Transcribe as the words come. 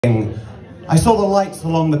I saw the lights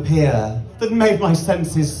along the pier that made my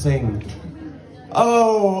senses sing.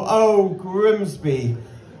 Oh, oh, Grimsby,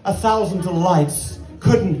 1,000 delights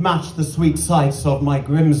couldn't match the sweet sights of my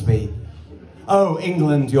Grimsby. Oh,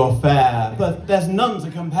 England, you're fair, but there's none to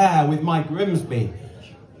compare with my Grimsby.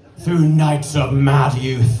 Through nights of mad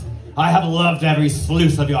youth, I have loved every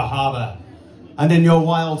sluice of your harbour, and in your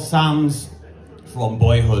wild sands, from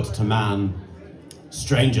boyhood to man,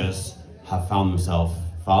 strangers have found themselves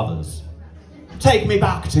fathers. Take me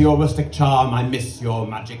back to your rustic charm, I miss your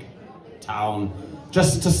magic town,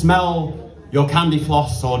 just to smell your candy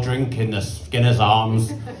floss or drink in the Skinner's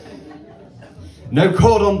Arms. No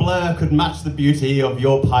cordon bleu could match the beauty of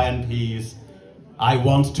your pie and peas. I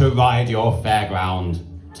want to ride your fairground,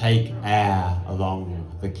 take air along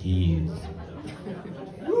the quays.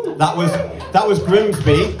 That was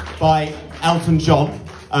Grimsby by Elton John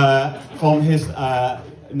from his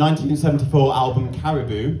 1974 album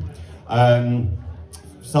Caribou,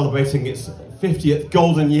 celebrating its 50th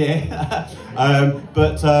golden year.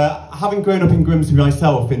 But having grown up in Grimsby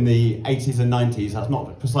myself in the 80s and 90s, that's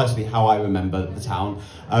not precisely how I remember the town.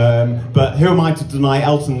 But who am I to deny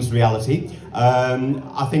Elton's reality?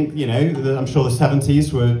 I think, you know, I'm sure the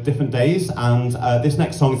 70s were different days, and this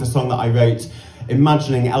next song is a song that I wrote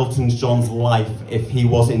imagining Elton John's life if he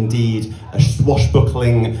was indeed a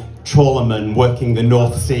swashbuckling trawlerman working the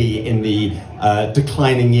North Sea in the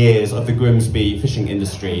declining years of the Grimsby fishing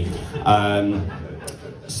industry.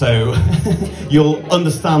 So you'll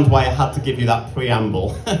understand why I had to give you that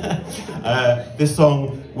preamble. This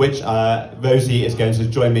song, which Rosie is going to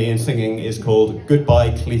join me in singing, is called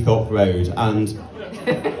Goodbye Cleethorpe Road. And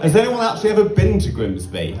has anyone actually ever been to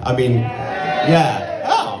Grimsby? I mean, yeah.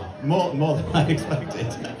 Oh, more than I expected.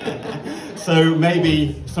 So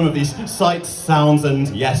maybe some of these sights, sounds, and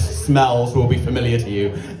yes, smells will be familiar to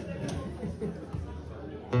you.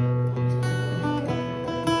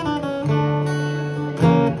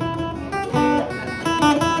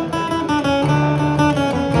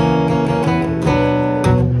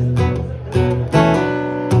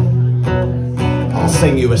 I'll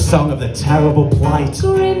sing you a song of the terrible plight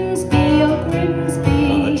Grimsby, oh Grimsby,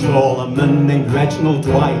 of a trawlerman named Reginald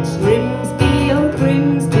Dwight. Grimsby, oh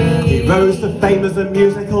Grimsby, he rose to fame as a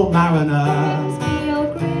musical mariner, Grimsby,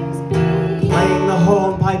 oh Grimsby, playing the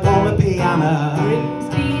hornpipe on the piano.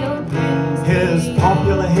 Grimsby, oh Grimsby, His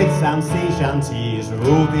popular hits and sea shanties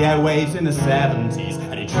ruled the airwaves in the 70s,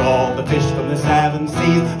 and he trawled the fish from the 7 seas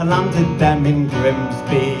and landed them in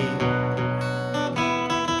Grimsby.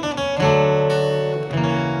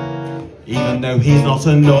 Even though he's not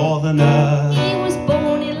a northerner, he was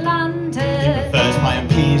born in London, he prefers pie and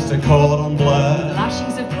peas to cordon bleu.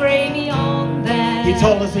 lashings of gravy on there. He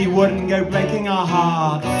told us he wouldn't go breaking our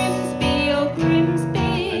hearts, Grimsby, oh Grimsby,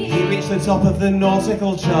 and he reached the top of the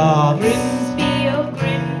nautical charts. Grimsby, oh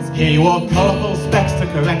Grimsby, He wore colourful specs to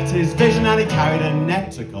correct his vision, and he carried a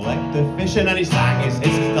net to collect the fish, and he sang his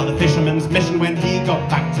hits on the fisherman's mission when he got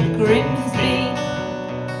back to Grimsby.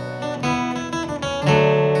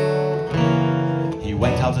 He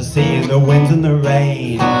went out to sea in the wind and the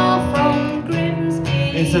rain. Far from Grimsby,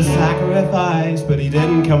 It's a sacrifice, but he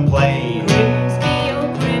didn't complain. Grimsby,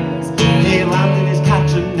 oh Grimsby, He landed his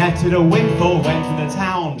catch and netted a windfall, went to the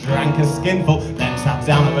town, drank a skinful, then sat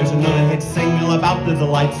down and wrote another hit single about the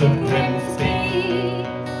delights of Grimsby.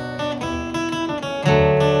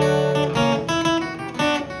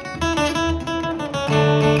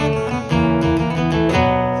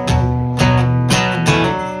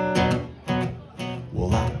 Well,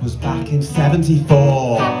 that was back in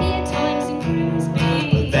 74. Happier times in Grimsby,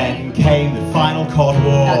 But then came the final Cod that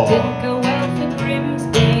War. didn't go well for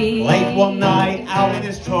Grimsby. Late one night, out in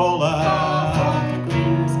his trawler, Far from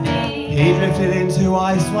Grimsby, he drifted into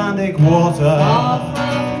Icelandic water. far from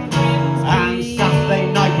And Grimsby,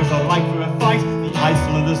 Saturday night was alright for a fight. The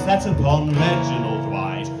Icelanders set upon Reginald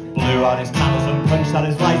Dwight, blew out his candles and punched out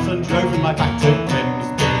his lights and drove him right back to Grimsby.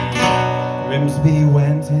 Grimsby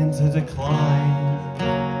went into decline,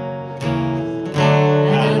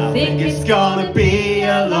 and I think it's gonna be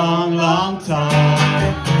a long, long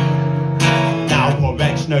time. Now poor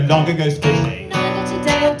Reg no longer goes fishing, neither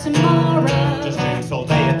today or tomorrow, just drinks all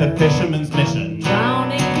day at the fisherman's mission.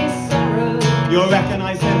 drowning his sorrow, You'll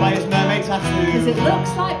recognise him by his mermaid cause tattoo. it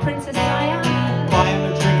looks like Princess Diana. Buy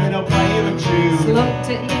him a drink and he'll play you a tune. Looked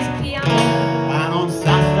at his piano, And on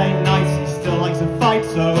Saturday nights he still likes to fight,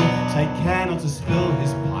 so take care not to spill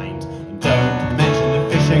his pint. And don't mention the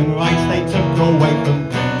fishing rights they took away from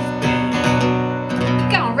Grimsby.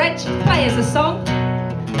 go on Reg, play us a song.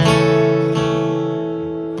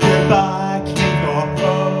 Goodbye Cleethorpe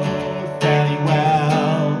Road, very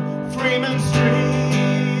well. Freeman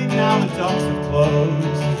Street,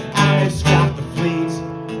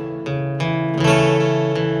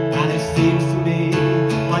 seems to me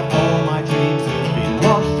like all my dreams have been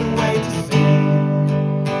washed away to sea.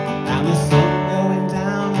 And the sun going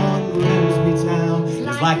down on Grimsby town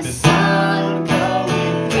is like the